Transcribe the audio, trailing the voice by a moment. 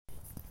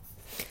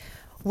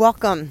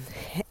Welcome,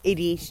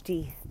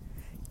 ADHD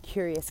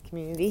curious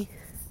community.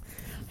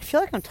 I feel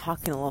like I'm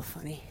talking a little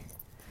funny.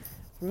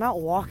 I'm out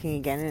walking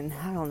again and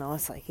I don't know,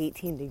 it's like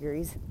 18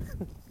 degrees.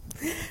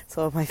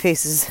 So my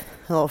face is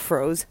a little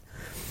froze.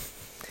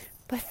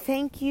 But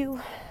thank you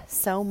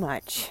so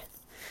much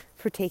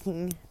for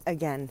taking,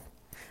 again,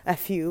 a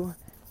few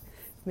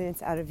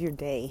minutes out of your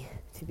day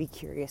to be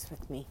curious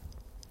with me.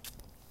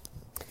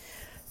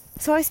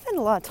 So I spend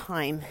a lot of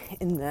time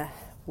in the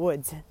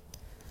woods,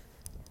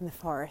 in the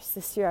forest.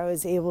 This year I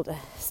was able to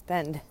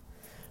spend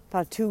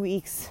about 2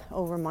 weeks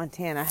over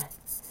Montana.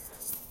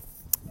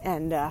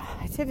 And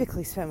I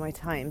typically spend my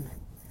time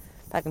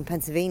back in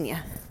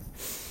Pennsylvania.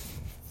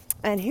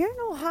 And here in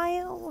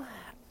Ohio,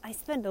 I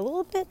spend a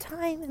little bit of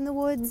time in the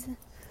woods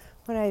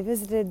when I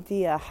visited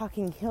the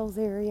Hocking Hills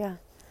area.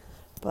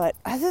 But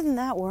other than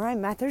that, where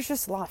I'm at, there's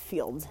just a lot of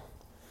fields.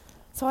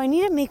 So I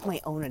need to make my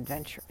own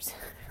adventures,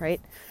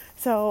 right?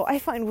 So I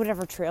find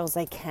whatever trails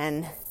I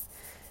can.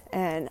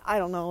 And I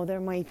don't know,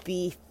 there might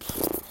be,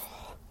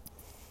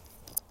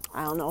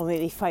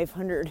 maybe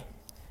 500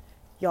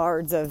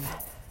 yards of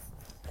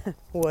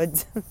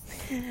woods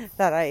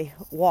that I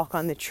walk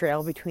on the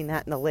trail between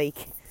that and the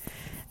lake.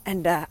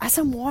 And as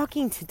I'm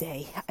walking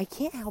today, I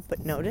can't help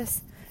but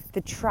notice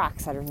the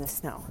tracks that are in the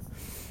snow.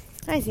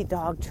 I see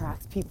dog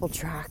tracks, people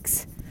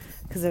tracks,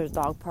 because there's a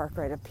dog park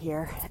right up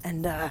here.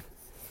 And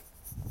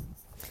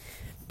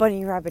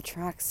bunny rabbit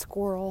tracks,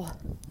 squirrel.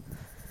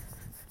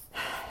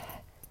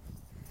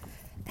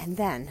 And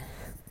then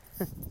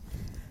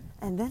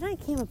I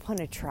came upon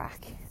a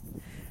track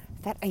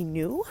that I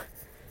knew,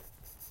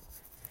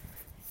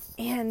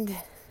 and it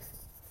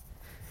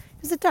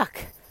was a duck.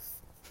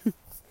 It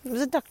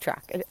was a duck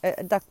track,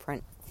 a duck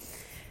print.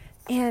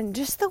 And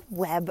just the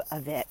web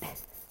of it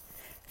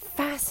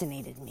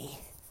fascinated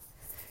me,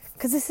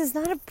 because this is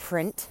not a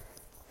print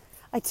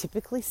I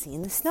typically see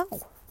in the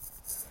snow.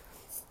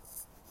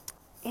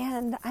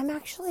 And I'm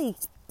actually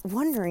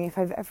wondering if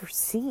I've ever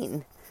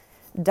seen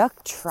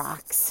duck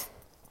tracks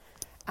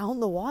out in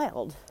the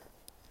wild.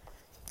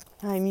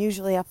 I'm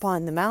usually up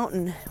on the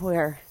mountain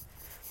where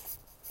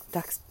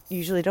ducks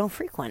usually don't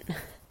frequent.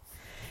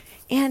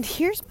 And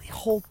here's my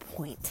whole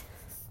point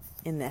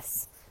in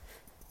this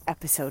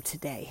episode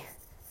today,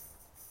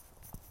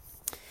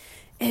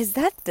 is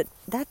that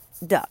that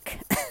duck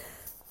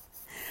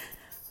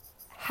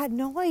had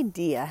no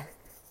idea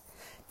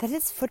that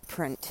its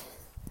footprint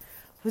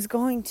was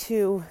going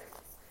to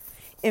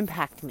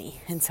impact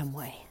me in some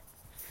way.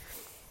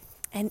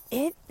 And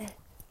it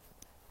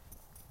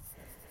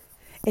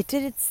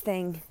did its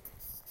thing,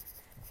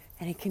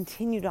 and it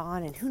continued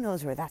on, and who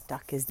knows where that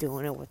duck is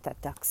doing or where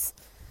that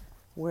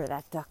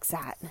duck's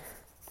at.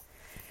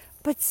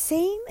 But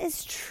same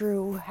is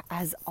true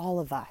as all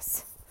of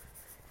us,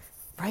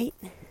 right?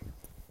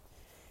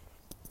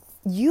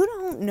 You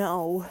don't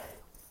know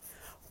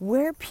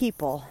where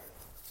people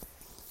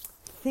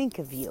think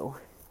of you.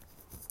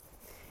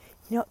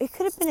 You know, it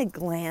could have been a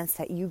glance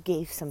that you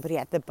gave somebody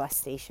at the bus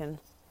station.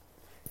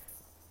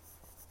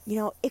 You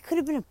know, it could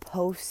have been a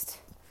post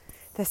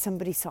that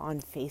somebody saw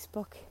on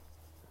Facebook.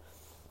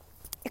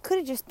 It could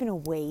have just been a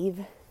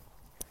wave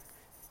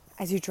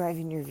as you're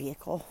driving your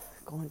vehicle,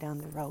 going down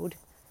the road.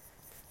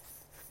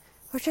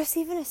 Or just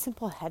even a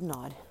simple head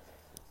nod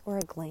or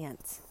a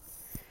glance.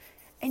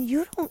 And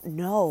you don't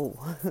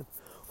know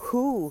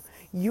who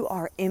you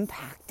are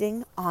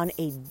impacting on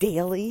a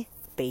daily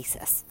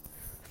basis.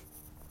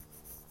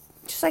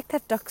 Just like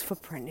that duck's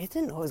footprint. It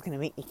didn't know it was going to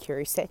make me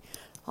curious today.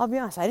 I'll be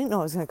honest, I didn't know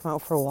I was going to come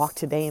out for a walk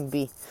today and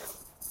be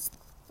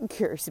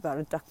curious about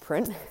a duck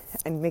print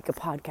and make a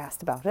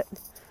podcast about it.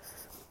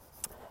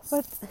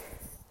 But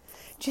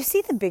do you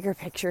see the bigger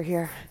picture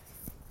here?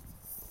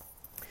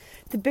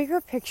 The bigger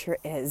picture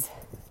is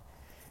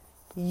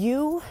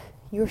you,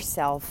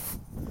 yourself,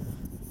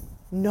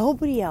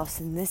 nobody else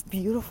in this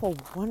beautiful,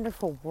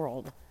 wonderful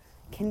world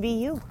can be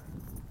you.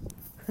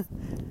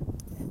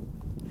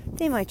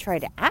 They might try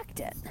to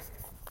act it,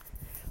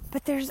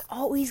 but there's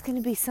always going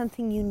to be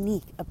something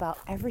unique about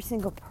every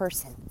single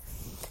person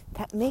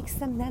that makes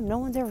them them. No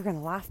one's ever going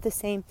to laugh the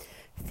same,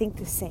 think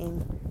the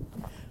same.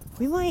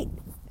 We might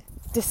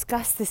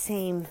discuss the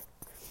same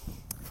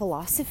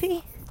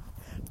philosophy,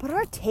 but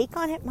our take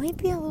on it might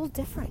be a little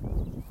different.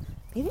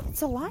 Maybe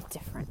it's a lot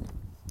different.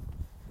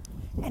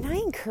 And I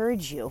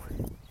encourage you,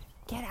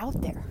 get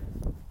out there.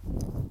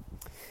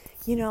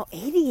 You know,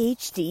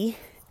 ADHD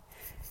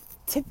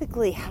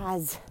typically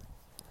has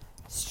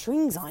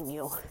strings on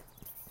you,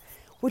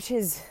 which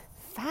is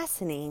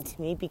fascinating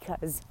to me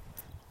because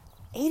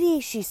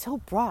ADHD is so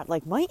broad.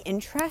 Like my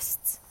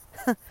interests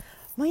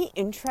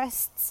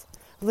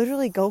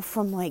literally go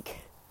from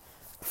like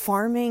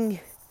farming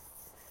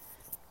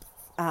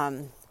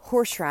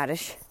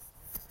horseradish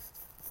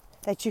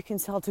that you can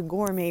sell to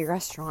gourmet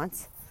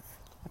restaurants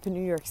up in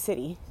New York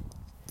City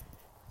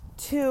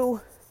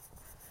to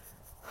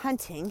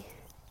hunting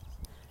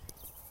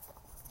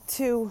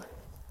to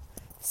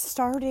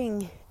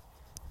starting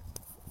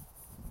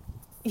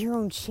your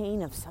own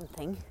chain of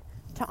something,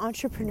 to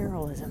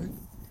entrepreneurialism,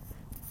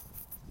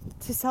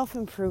 to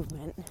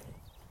self-improvement,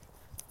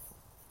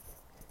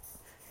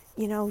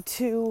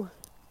 to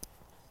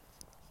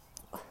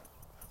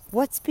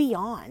what's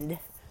beyond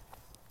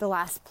the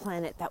last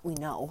planet that we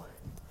know.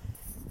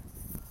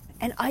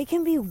 And I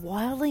can be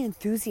wildly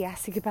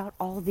enthusiastic about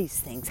all these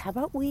things. How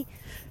about we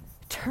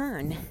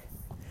turn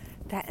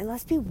that and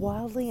let's be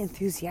wildly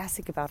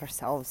enthusiastic about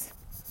ourselves.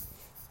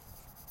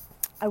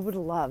 I would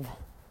love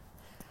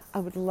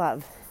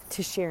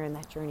to share in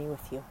that journey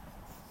with you.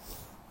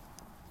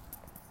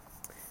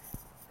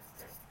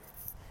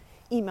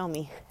 Email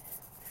me,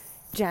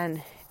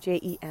 Jen,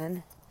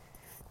 Jen,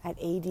 at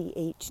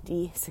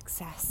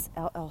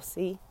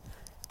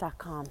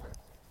adhdsuccessllc.com.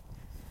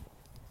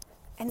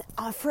 And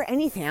for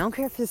anything, I don't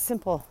care if it's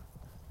simple,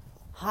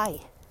 hi,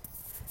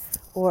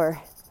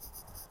 or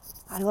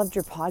I loved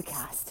your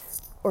podcast,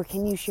 or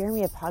can you share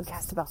me a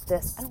podcast about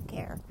this? I don't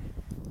care.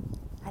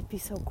 That'd be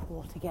so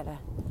cool to get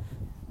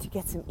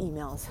some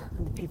emails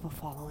on the people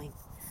following.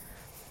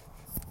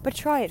 But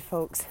try it,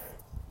 folks.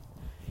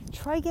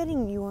 Try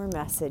getting your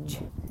message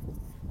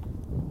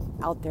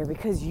out there,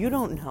 because you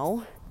don't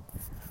know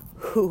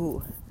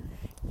who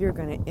you're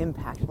going to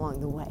impact along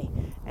the way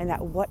and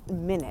at what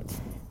minute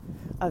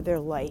of their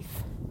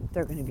life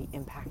they're going to be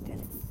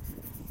impacted.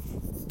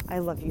 I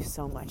love you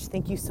so much.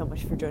 Thank you so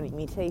much for joining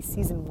me today.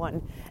 Season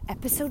 1,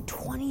 episode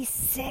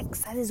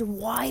 26. That is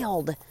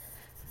wild.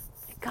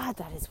 My God,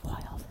 that is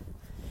wild.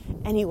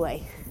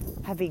 Anyway,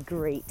 have a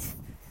great,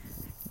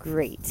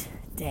 great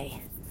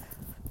day.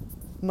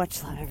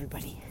 Much love,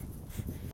 everybody.